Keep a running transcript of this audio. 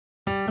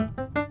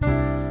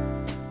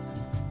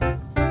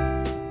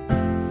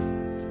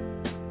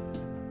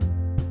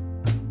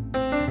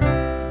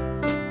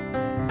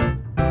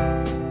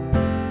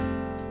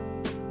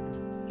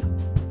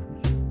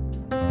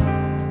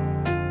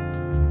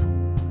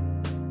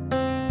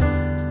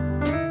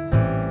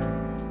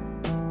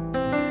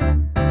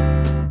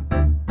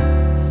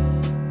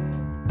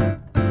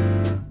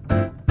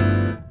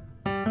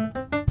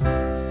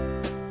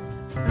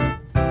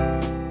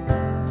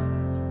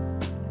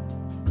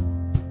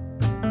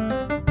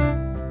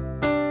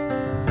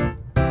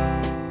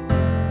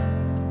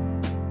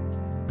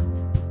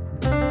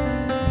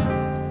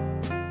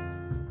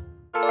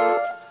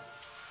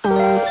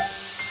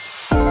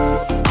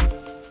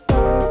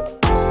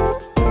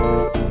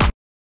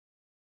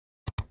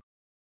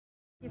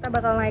Kita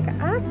bakal naik ke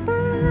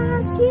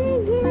atas.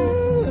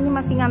 Yeay. Ini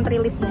masih ngantri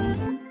liftnya.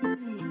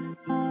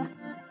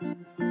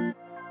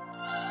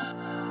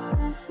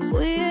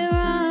 We're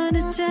on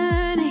a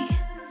journey,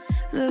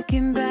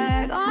 looking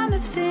back on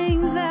the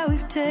things that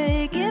we've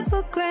taken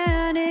for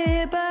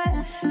granted,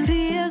 but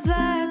feels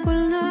like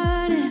we're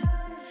learning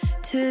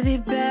to be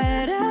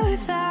better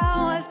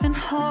without what's been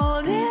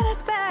holding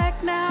us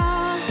back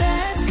now.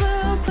 Let's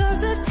move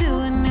closer to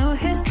a new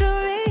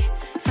history,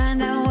 find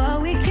out what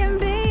we can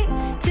be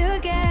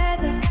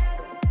together.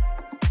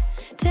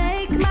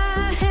 Take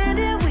my hand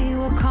and we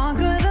will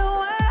conquer the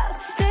world.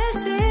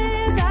 This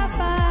is our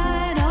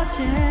final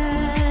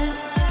chance.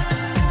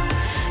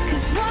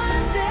 'Cause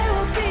one day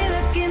we'll be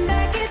looking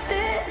back at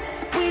this.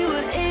 We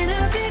were in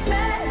a big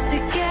mess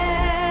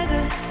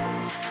together.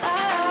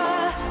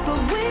 But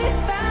we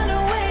found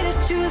a way to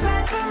choose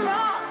right from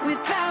wrong. We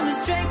found the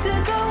strength to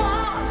go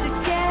on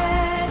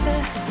together.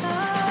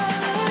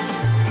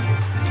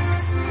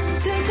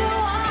 To go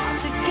on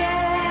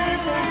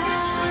together.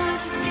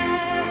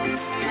 Yeah.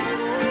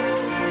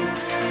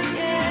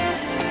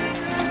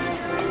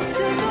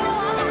 To go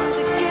on together. To go on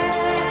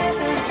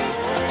together.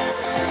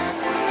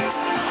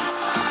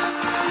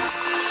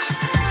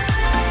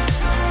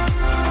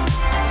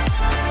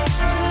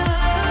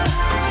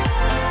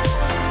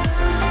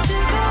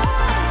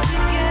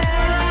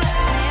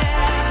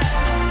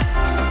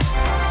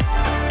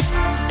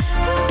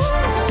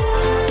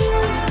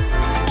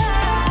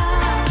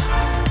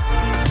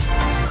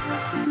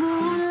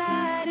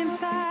 Moonlight and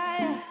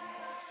fire,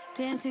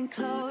 dancing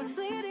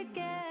closely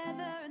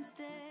together and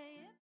staying.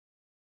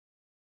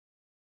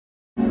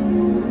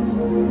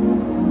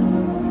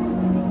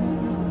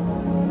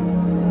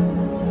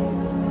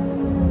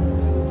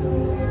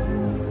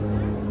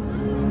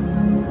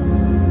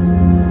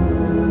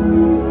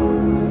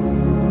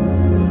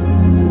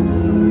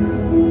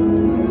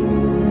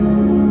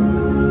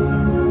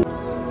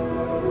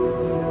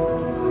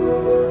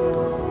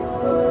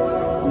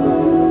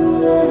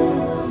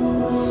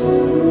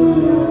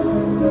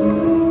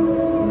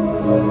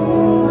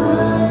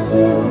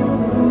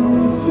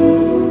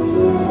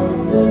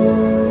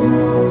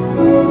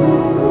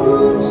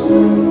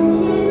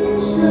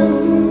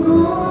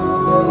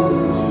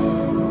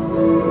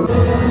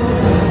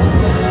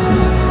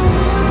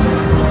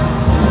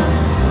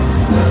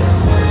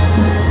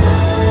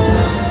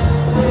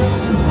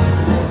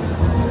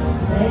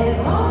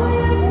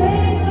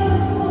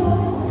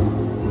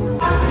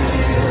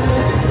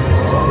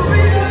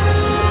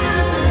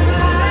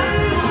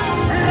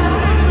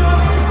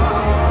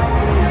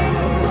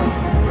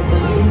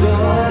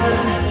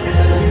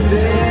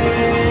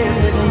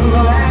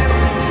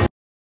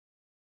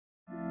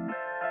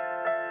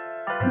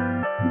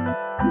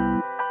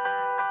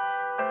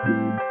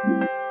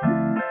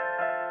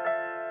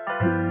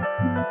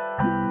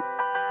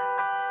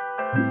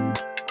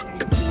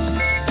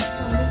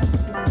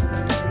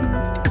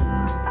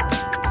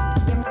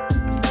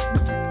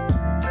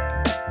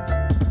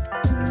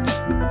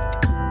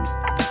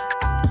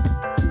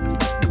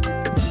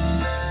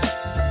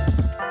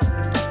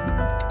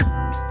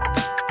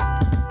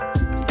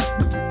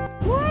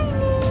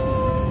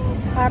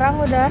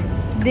 Sekarang udah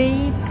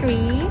day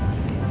 3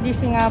 di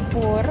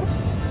Singapura.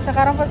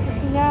 Sekarang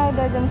posisinya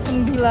udah jam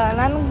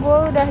 9-an. Gue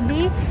udah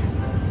di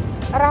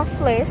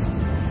Raffles.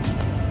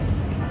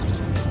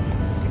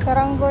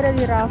 Sekarang gue udah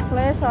di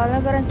Raffles. Soalnya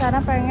gue rencana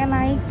pengen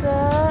naik ke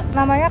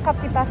namanya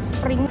Capita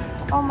Spring.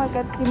 Oh my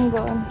god, Kim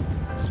Goon.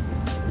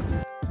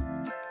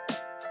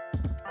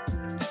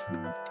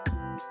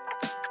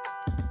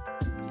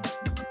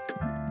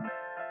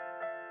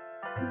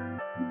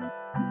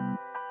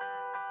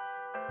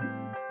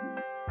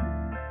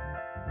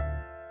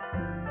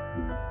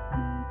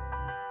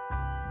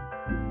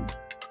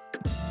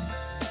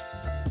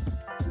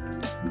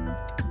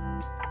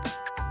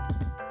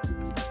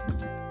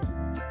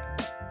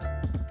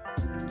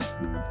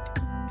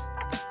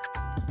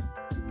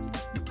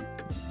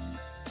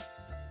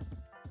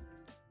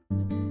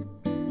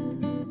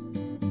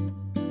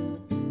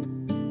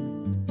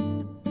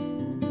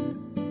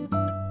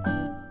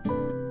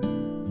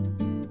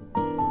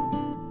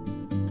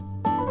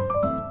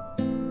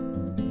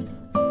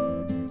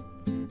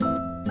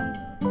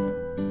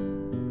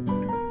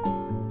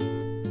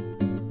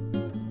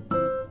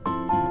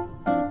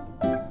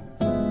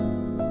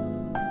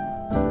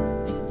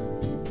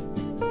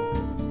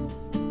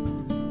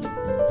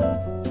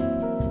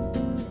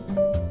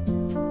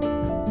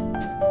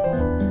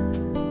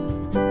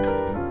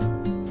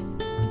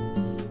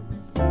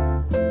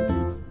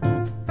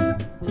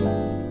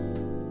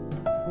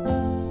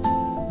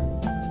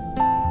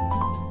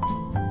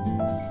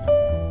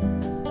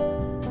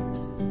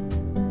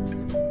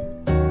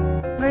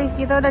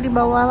 kita udah di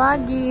bawah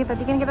lagi.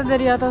 Tadi kan kita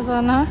dari atas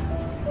sana,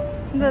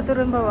 udah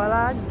turun bawah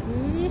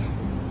lagi.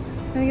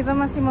 Dan kita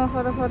masih mau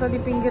foto-foto di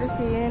pinggir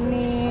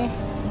sini.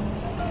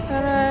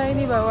 Karena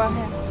ini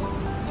bawahnya.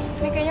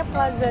 Ini kayaknya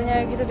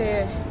plazanya gitu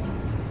deh.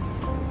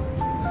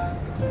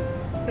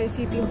 Kayak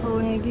city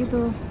hall-nya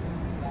gitu.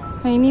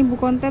 Nah ini Bu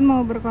Konten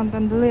mau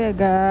berkonten dulu ya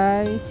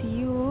guys.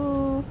 See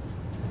you.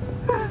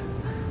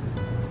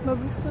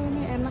 Bagus kok,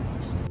 ini enak.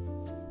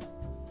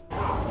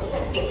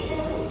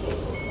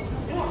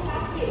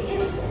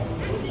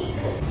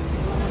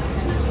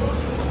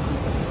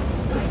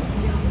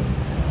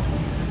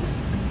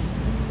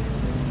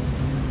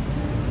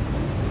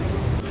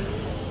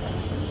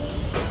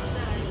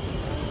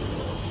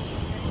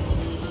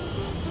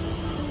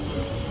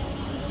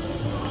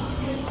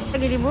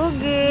 Lagi di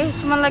Bugis,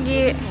 cuman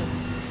lagi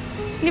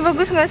ini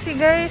bagus nggak sih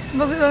guys?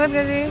 Bagus banget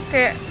nggak sih?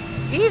 Kayak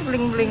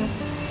bling bling,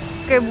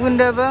 kayak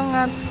bunda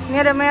banget. Ini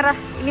ada merah,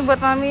 ini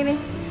buat mami nih.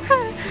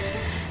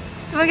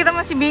 Cuman kita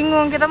masih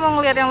bingung, kita mau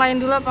ngeliat yang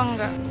lain dulu apa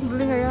enggak?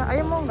 Beli nggak ya?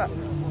 Ayo mau nggak?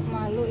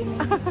 Malu ini.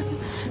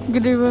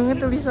 Gede banget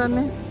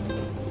tulisannya.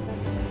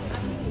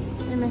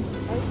 Ini.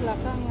 Ayo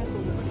belakangnya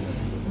tuh.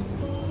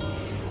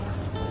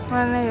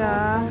 Mana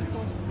ya?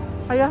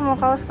 Ayah mau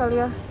kaos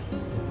kali ya?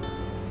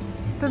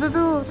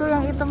 Tuh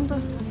yang hitam tuh.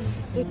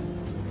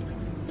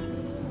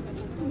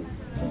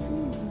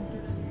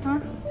 Hah?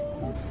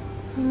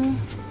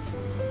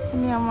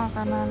 Ini yang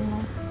makanannya.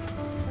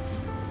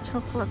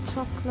 Coklat.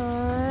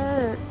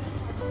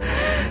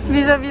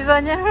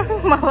 Bisa-bisanya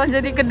malah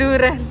jadi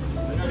keduren.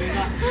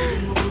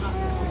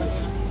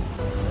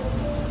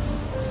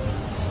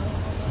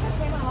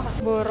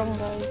 Borong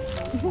guys.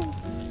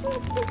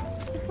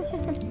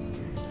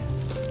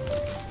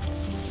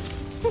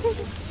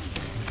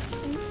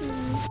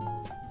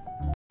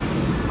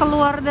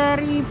 Keluar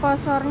dari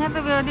pasarnya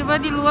tiba-tiba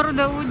di luar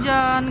udah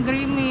hujan,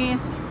 gerimis.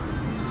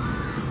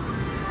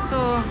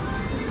 Tuh,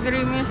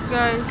 gerimis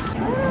guys.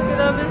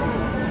 Kita habis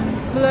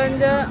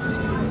belanja.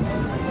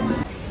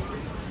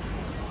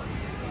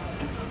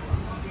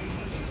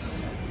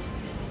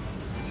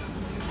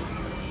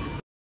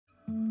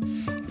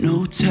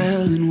 No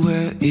telling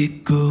where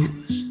it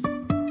goes.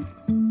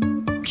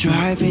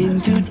 Driving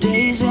through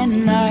days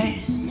and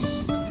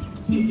nights.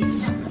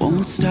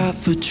 Won't stop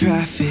for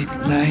traffic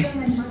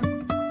lights.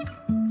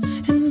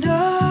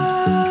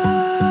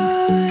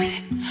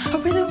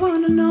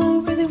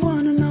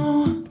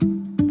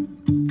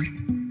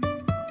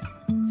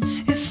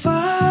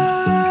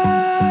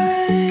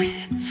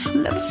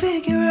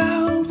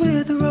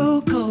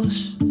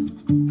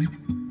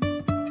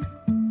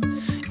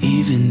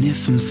 Even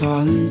if I'm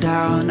falling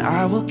down,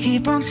 I will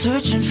keep on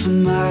searching for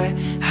my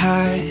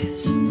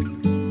highs.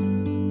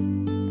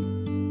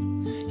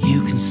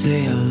 You can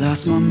say I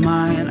lost my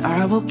mind,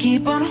 I will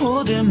keep on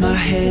holding my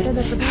head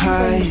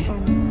high.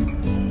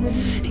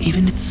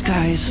 Even if the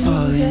sky is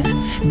falling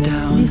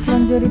down.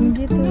 Diselonjorin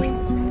gitu.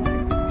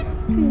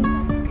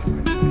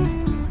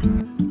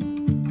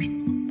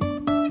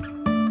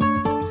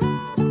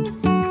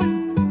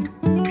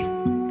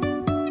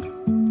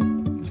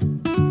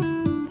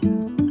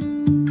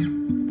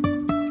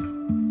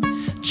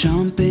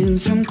 Jumping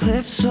from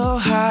cliffs so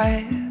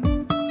high,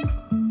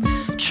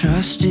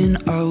 trusting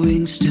our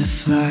wings to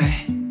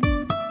fly.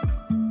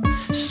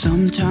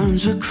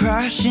 Sometimes we're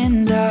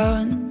crashing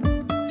down,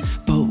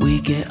 but we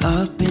get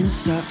up and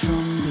start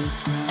from the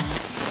ground.